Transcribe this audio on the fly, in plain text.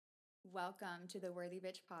Welcome to the Worthy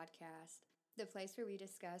Bitch podcast, the place where we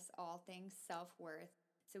discuss all things self-worth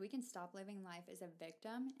so we can stop living life as a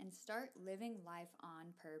victim and start living life on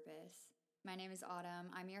purpose. My name is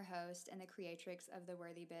Autumn. I'm your host and the creatrix of the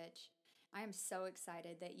Worthy Bitch. I am so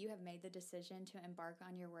excited that you have made the decision to embark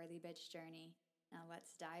on your Worthy Bitch journey. Now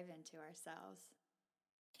let's dive into ourselves.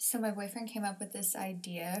 So my boyfriend came up with this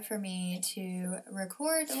idea for me to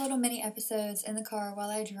record little mini episodes in the car while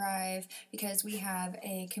I drive because we have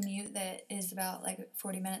a commute that is about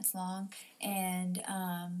 40 minutes long and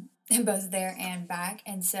both there and back.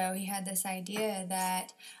 And so he had this idea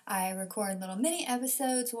that I record little mini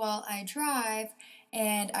episodes while I drive,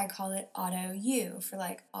 and I call it Auto U for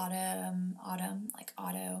autumn, like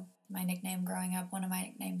auto. My nickname growing up, one of my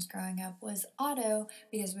nicknames growing up was Auto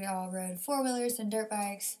because we all rode four-wheelers and dirt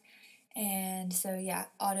bikes. And so, yeah,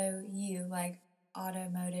 Auto U, like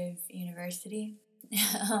Automotive University.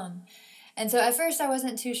 And so at first I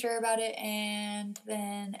wasn't too sure about it, and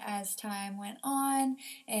then as time went on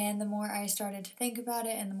and the more I started to think about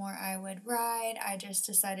it and the more I would ride, I just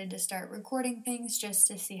decided to start recording things just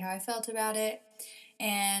to see how I felt about it.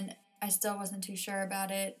 And I still wasn't too sure about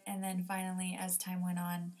it, and then finally as time went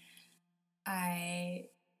on, I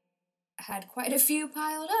had quite a few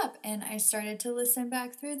piled up, and I started to listen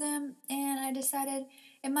back through them, and I decided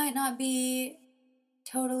it might not be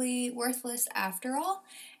totally worthless after all,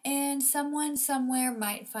 and someone somewhere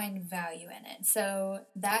might find value in it. So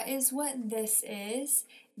that is what this is.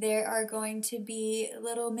 There are going to be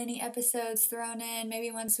little mini episodes thrown in, maybe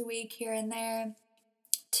once a week here and there,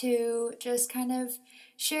 to just kind of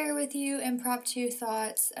share with you impromptu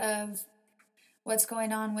thoughts of what's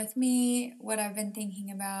going on with me, what I've been thinking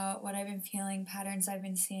about, what I've been feeling, patterns I've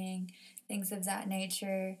been seeing, things of that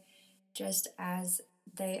nature, just as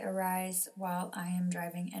they arise while I am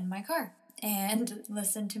driving in my car. And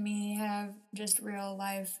listen to me have just real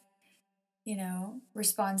life,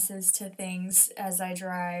 responses to things as I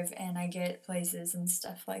drive and I get places and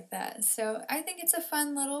stuff like that. So I think it's a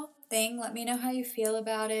fun little thing. Let me know how you feel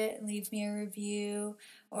about it. Leave me a review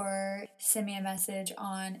or send me a message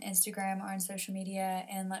on Instagram or on social media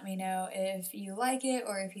and let me know if you like it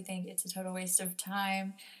or if you think it's a total waste of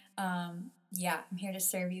time. Yeah, I'm here to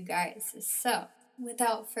serve you guys. So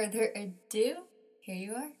without further ado, here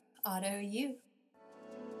you are, Auto U.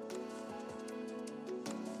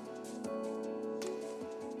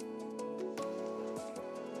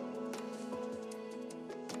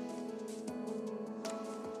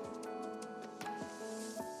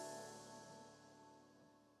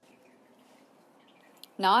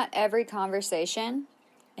 Not every conversation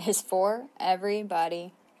is for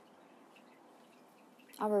everybody.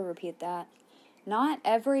 I will repeat that. Not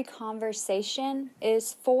every conversation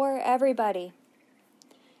is for everybody.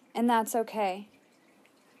 And that's okay.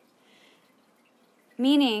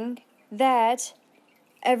 Meaning that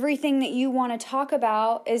everything that you want to talk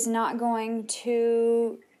about is not going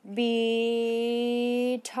to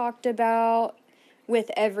be talked about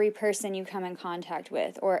with every person you come in contact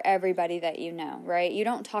with or everybody that you know, right? You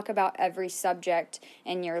don't talk about every subject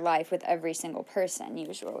in your life with every single person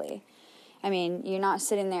usually. I mean, you're not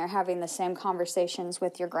sitting there having the same conversations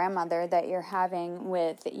with your grandmother that you're having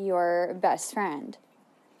with your best friend.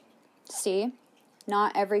 See?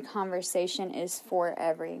 Not every conversation is for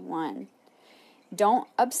everyone. Don't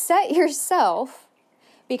upset yourself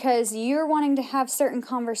because you're wanting to have certain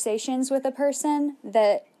conversations with a person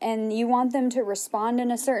and you want them to respond in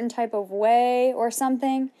a certain type of way or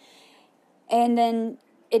something, and then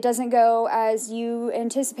it doesn't go as you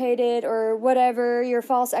anticipated or whatever your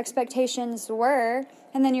false expectations were,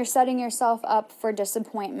 and then you're setting yourself up for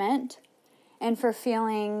disappointment and for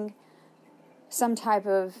feeling some type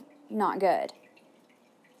of not good.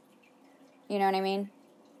 You know what I mean?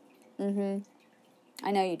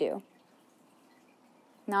 I know you do.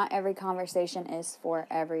 Not every conversation is for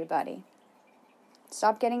everybody.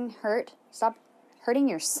 Stop getting hurt. Stop hurting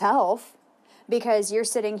yourself because you're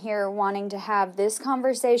sitting here wanting to have this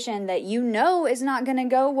conversation that you know is not going to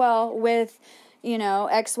go well with,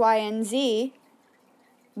 X, Y, and Z.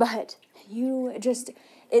 But you just,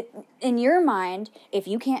 in your mind, if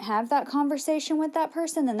you can't have that conversation with that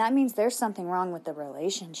person, then that means there's something wrong with the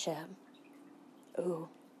relationship. Ooh,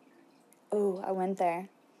 I went there.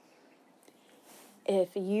 If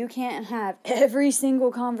you can't have every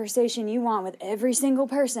single conversation you want with every single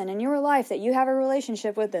person in your life that you have a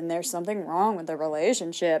relationship with, then there's something wrong with the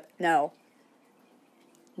relationship. No.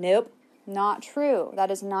 Nope. Not true.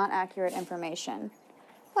 That is not accurate information.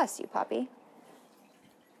 Bless you, puppy.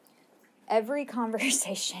 Every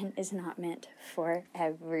conversation is not meant for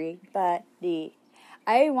everybody.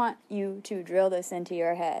 I want you to drill this into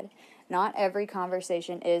your head Not every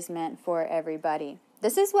conversation is meant for everybody.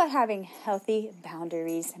 This is what having healthy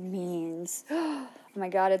boundaries means. Oh my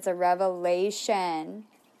God, it's a revelation.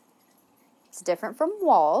 It's different from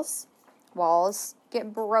walls. Walls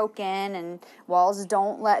get broken and walls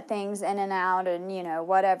don't let things in and out and,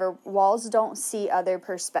 whatever. Walls don't see other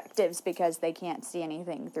perspectives because they can't see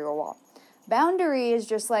anything through a wall. Boundary is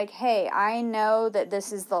just like, hey, I know that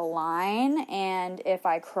this is the line, and if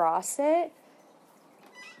I cross it,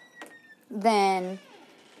 then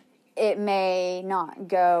it may not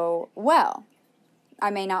go well. I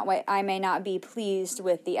may not be pleased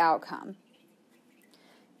with the outcome.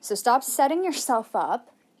 So stop setting yourself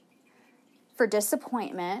up for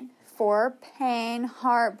disappointment, for pain,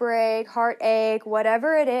 heartbreak, heartache,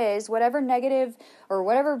 whatever it is, whatever negative or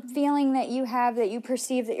whatever feeling that you have that you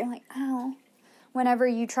perceive that you're like, oh, whenever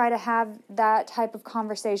you try to have that type of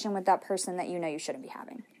conversation with that person that you know you shouldn't be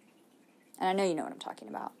having. And I know you know what I'm talking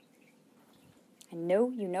about. I know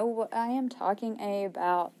you know what I am talking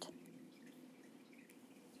about.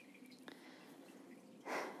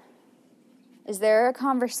 Is there a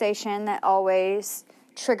conversation that always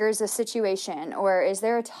triggers a situation, or is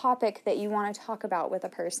there a topic that you want to talk about with a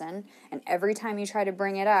person, and every time you try to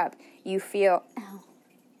bring it up, you feel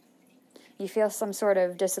some sort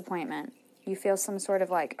of disappointment? You feel some sort of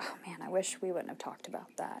like, oh man, I wish we wouldn't have talked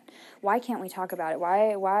about that. Why can't we talk about it?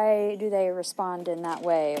 Why do they respond in that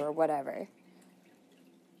way or whatever?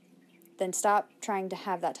 Then stop trying to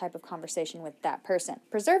have that type of conversation with that person.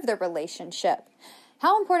 Preserve the relationship.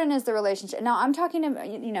 How important is the relationship? Now, I'm talking about,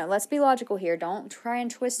 let's be logical here. Don't try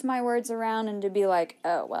and twist my words around and to be like,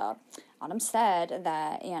 oh, well, Autumn said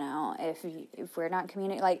that, if we're not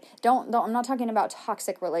communicating, like, don't, I'm not talking about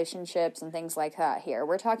toxic relationships and things like that here.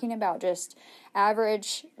 We're talking about just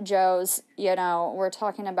average Joes, we're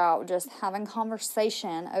talking about just having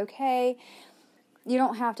conversation, okay? You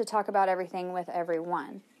don't have to talk about everything with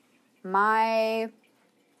everyone. My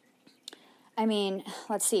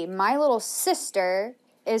little sister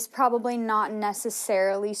is probably not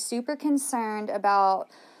necessarily super concerned about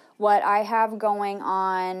what I have going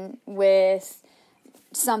on with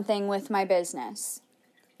something with my business,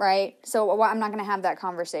 right? So I'm not going to have that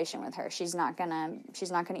conversation with her. She's not going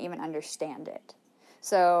to even understand it.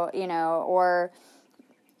 So,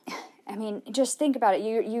 just think about it.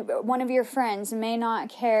 You one of your friends may not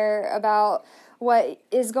care about what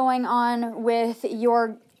is going on with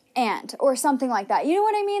your aunt or something like that. You know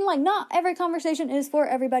what I mean? Like, not every conversation is for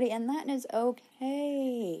everybody, and that is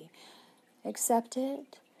okay. Accept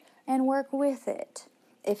it and work with it.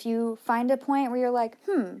 If you find a point where you're like,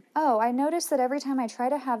 I noticed that every time I try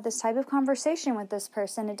to have this type of conversation with this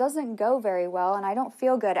person, it doesn't go very well and I don't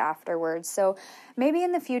feel good afterwards. So maybe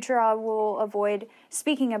in the future I will avoid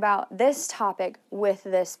speaking about this topic with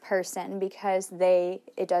this person because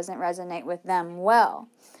it doesn't resonate with them well.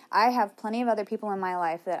 I have plenty of other people in my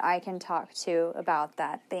life that I can talk to about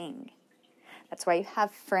that thing. That's why you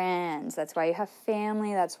have friends. That's why you have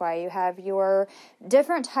family. That's why you have your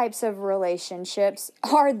different types of relationships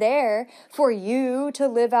are there for you to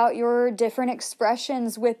live out your different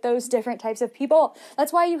expressions with those different types of people.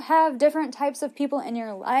 That's why you have different types of people in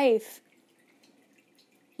your life.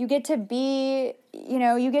 You get to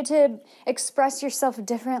you get to express yourself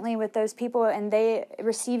differently with those people, and they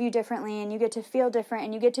receive you differently, and you get to feel different,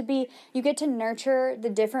 and you get to nurture the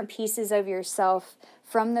different pieces of yourself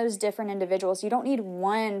from those different individuals. You don't need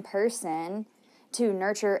one person to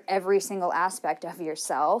nurture every single aspect of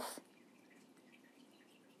yourself.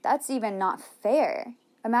 That's even not fair.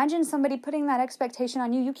 Imagine somebody putting that expectation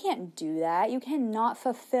on you. You can't do that. You cannot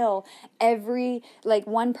fulfill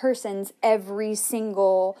one person's every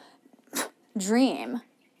single dream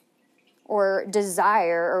or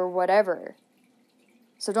desire or whatever.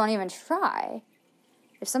 So don't even try.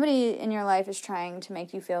 If somebody in your life is trying to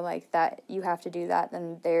make you feel like that you have to do that,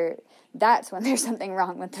 then that's when there's something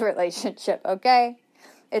wrong with the relationship, okay?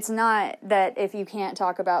 It's not that if you can't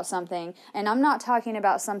talk about something, and I'm not talking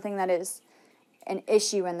about something that is an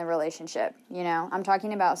issue in the relationship, I'm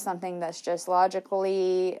talking about something that's just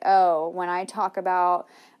logically, when I talk about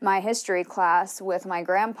my history class with my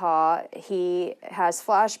grandpa, he has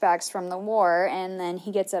flashbacks from the war, and then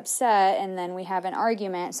he gets upset, and then we have an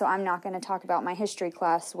argument, so I'm not going to talk about my history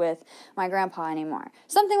class with my grandpa anymore.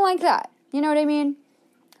 Something like that. You know what I mean?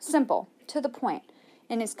 Simple, to the point.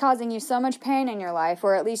 And it's causing you so much pain in your life,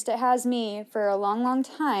 or at least it has me for a long, long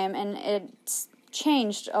time, and it's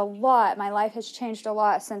changed a lot. My life has changed a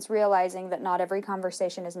lot since realizing that not every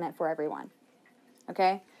conversation is meant for everyone.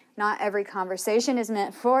 Okay? Not every conversation is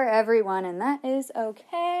meant for everyone, and that is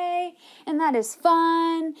okay, and that is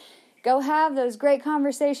fun. Go have those great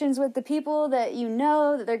conversations with the people that you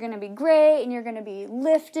know that they're going to be great, and you're going to be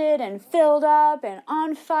lifted and filled up and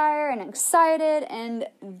on fire and excited, and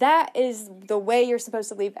that is the way you're supposed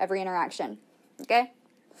to leave every interaction. Okay?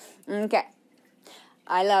 Okay.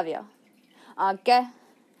 I love you. Okay?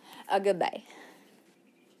 Goodbye.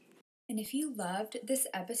 And if you loved this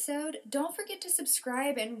episode, don't forget to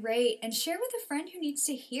subscribe and rate and share with a friend who needs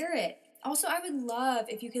to hear it. Also, I would love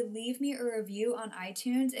if you could leave me a review on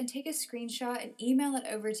iTunes and take a screenshot and email it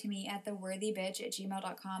over to me at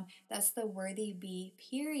theworthybitch@gmail.com. That's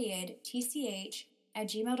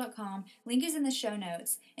theworthybtch@gmail.com. Link is in the show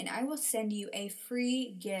notes, and I will send you a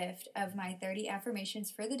free gift of my 30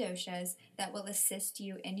 affirmations for the doshas that will assist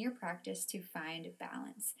you in your practice to find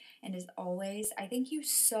balance. And as always, I thank you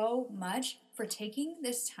so much for taking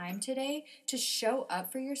this time today to show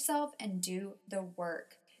up for yourself and do the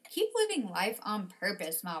work. Keep living life on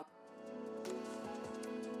purpose, my